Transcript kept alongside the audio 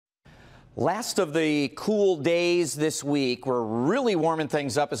Last of the cool days this week. We're really warming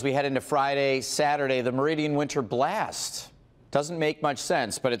things up as we head into Friday, Saturday, the Meridian Winter Blast. Doesn't make much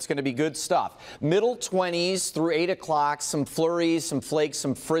sense, but it's going to be good stuff. Middle 20s through 8 o'clock, some flurries, some flakes,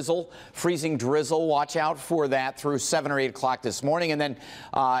 some frizzle, freezing drizzle. Watch out for that through 7 or 8 o'clock this morning. And then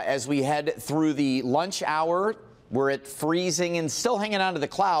as we head through the lunch hour, we're at freezing and still hanging on to the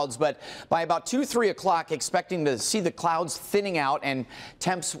clouds, but by about 2, 3 o'clock, expecting to see the clouds thinning out and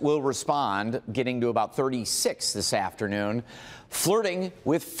temps will respond, getting to about 36 this afternoon. Flirting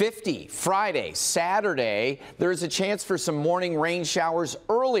with 50 Friday, Saturday. There's a chance for some morning rain showers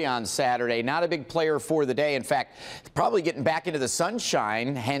early on Saturday. Not a big player for the day. In fact, probably getting back into the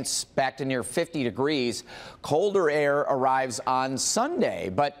sunshine, hence back to near 50 degrees. Colder air arrives on Sunday,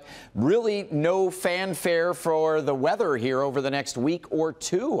 but really no fanfare for the weather here over the next week or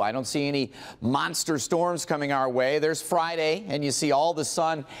two. I don't see any monster storms coming our way. There's Friday, and you see all the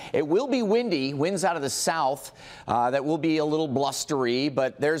sun. It will be windy, winds out of the south. That will be a little blustery,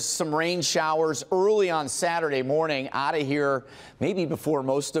 but there's some rain showers early on Saturday morning. Out of here maybe before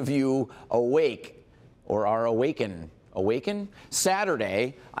most of you awake or are awakened.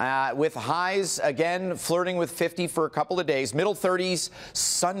 Saturday with highs again flirting with 50 for a couple of days. Middle 30s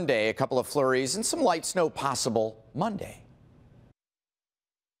Sunday, a couple of flurries and some light snow possible Monday.